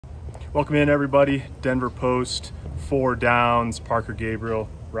Welcome in, everybody. Denver Post, 4 downs. Parker Gabriel,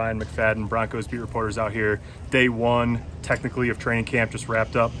 Ryan McFadden, Broncos beat reporters out here. Day one, technically, of training camp just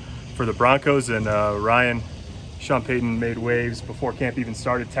wrapped up for the Broncos. And Ryan, Sean Payton made waves before camp even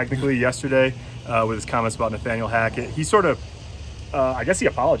started, technically, yesterday with his comments about Nathaniel Hackett. He sort of, I guess he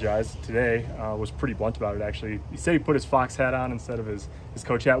apologized today, was pretty blunt about it, actually. He said he put his Fox hat on instead of his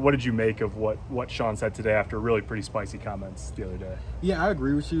coach hat. What did you make of what Sean said today after really pretty spicy comments the other day? Yeah, I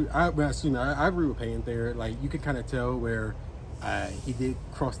agree with you. I agree with Payton there. Like, you can kind of tell where he did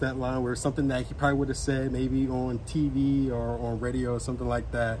cross that line, where something that he probably would have said maybe on TV or on radio or something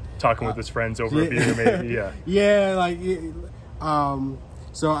like that. Talking with his friends over a beer, maybe, yeah. Yeah, like,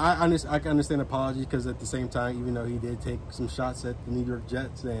 so I can understand the apology, because at the same time, even though he did take some shots at the New York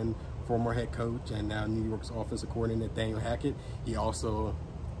Jets and former head coach and now New York's offensive coordinator Nathaniel Hackett, he also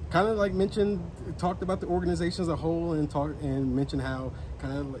kind of like talked about the organization as a whole and mentioned how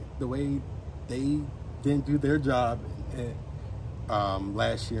kind of like the way they didn't do their job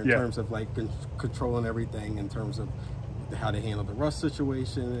last year in terms of like controlling everything, in terms of how they handled the Russ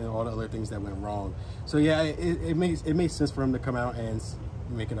situation and all the other things that went wrong. So yeah, it makes sense for him to come out and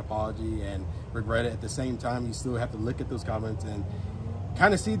make an apology and regret it. At the same time, you still have to look at those comments and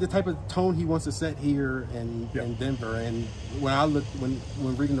kind of see the type of tone he wants to set here in Denver. And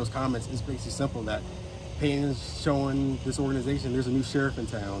when reading those comments, it's basically simple that Payton is showing this organization there's a new sheriff in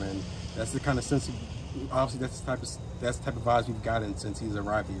town, and that's the kind of sense of, obviously that's the type of vibes we've gotten since he's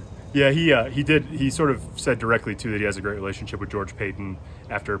arrived here. Yeah, he sort of said directly too that he has a great relationship with George Payton,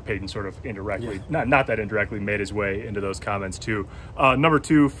 after Payton sort of indirectly, not that indirectly, made his way into those comments too. Number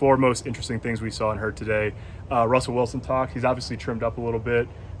two, four most interesting things we saw and heard today. Russell Wilson talked. He's obviously trimmed up a little bit.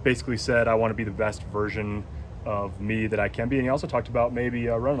 Basically said, I want to be the best version of me that I can be. And he also talked about maybe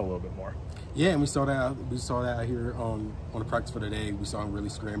running a little bit more. Yeah, and we saw that out here on the practice for the day. We saw him really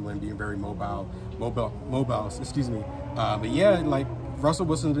scrambling, being very mobile. Excuse me. But yeah, like Russell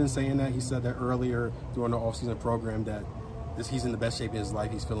Wilson didn't say that. He said that earlier during the offseason program that he's in the best shape of his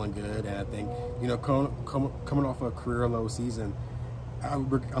life. He's feeling good, and I think coming off a career low season, I'm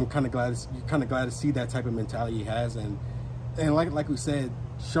kind of glad to see that type of mentality he has. And like we said,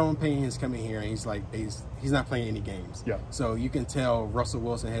 Sean Payton is coming here, and he's not playing any games. Yeah. So you can tell Russell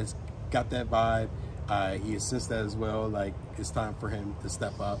Wilson has got that vibe. He has sensed that as well. Like, it's time for him to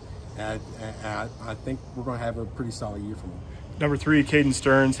step up, and I think we're going to have a pretty solid year from him. Number three, Caden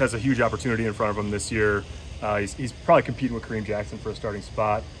Stearns has a huge opportunity in front of him this year. He's probably competing with Kareem Jackson for a starting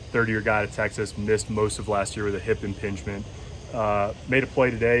spot. Third-year guy to Texas, missed most of last year with a hip impingement. Made a play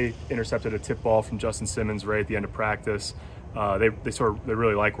today, intercepted a tip ball from Justin Simmons right at the end of practice. They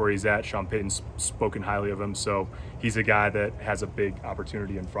really like where he's at. Sean Payton's spoken highly of him, so he's a guy that has a big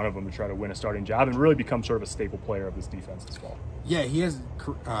opportunity in front of him to try to win a starting job and really become sort of a staple player of this defense this fall. Yeah, he has.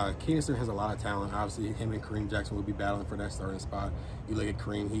 Caden Stearns has a lot of talent. Obviously, him and Kareem Jackson will be battling for that starting spot. You look at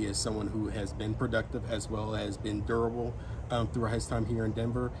Kareem; he is someone who has been productive as well as been durable throughout his time here in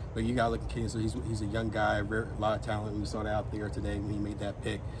Denver. But you got to look at Caden Stearns. He's a young guy, a lot of talent. We saw that out there today when he made that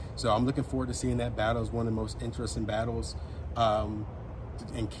pick. So I'm looking forward to seeing that battle. It's one of the most interesting battles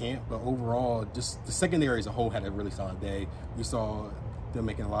in camp. But overall, just the secondary as a whole had a really solid day. We saw them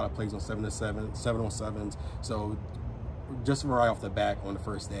making a lot of plays on 7-on-7s. So just right off the bat on the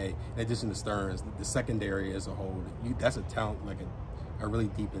first day, in addition to Stearns, the secondary as a whole, that's a talent, like a really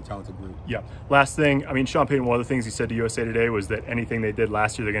deep and talented group. Yeah. Last thing, I mean, Sean Payton, one of the things he said to USA Today was that anything they did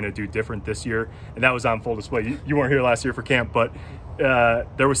last year, they're going to do different this year. And that was on full display. You weren't here last year for camp, but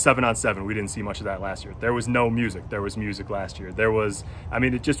there was 7-on-7. We didn't see much of that last year. There was no music. There was music last year.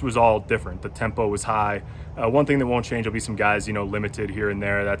 It just was all different. The tempo was high. One thing that won't change will be some guys, limited here and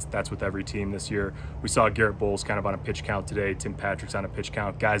there. That's with every team this year. We saw Garrett Bowles kind of on a pitch count today. Tim Patrick's on a pitch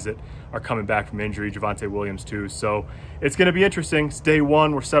count. Guys that are coming back from injury. Javonte Williams too. So it's going to be interesting. It's day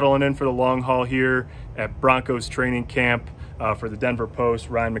one. We're settling in for the long haul here at Broncos training camp. For the Denver Post,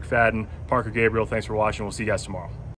 Ryan McFadden, Parker Gabriel, thanks for watching. We'll see you guys tomorrow.